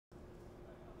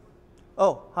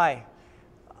Oh, hi.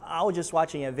 I was just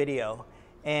watching a video.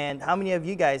 And how many of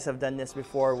you guys have done this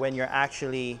before when you're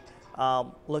actually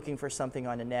looking for something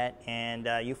on the net and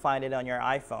you find it on your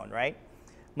iPhone, right?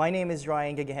 My name is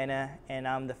Gagajena, and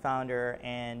I'm the founder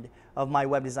and of my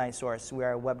web design source. We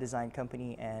are a web design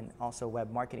company and also a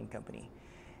web marketing company.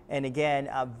 And again,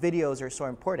 videos are so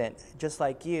important. Just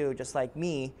like you, just like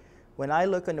me, when I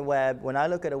look on the web, when I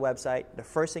look at a website, the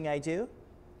first thing I do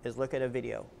is look at a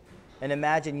video. And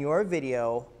imagine your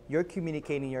video, you're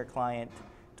communicating to your client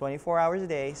 24 hours a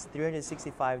day,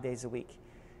 365 days a week.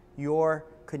 You're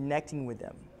connecting with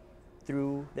them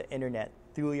through the internet,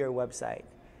 through your website.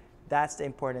 That's the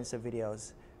importance of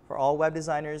videos. For all web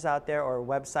designers out there or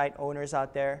website owners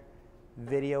out there,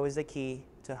 video is the key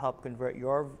to help convert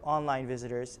your online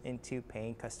visitors into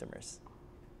paying customers.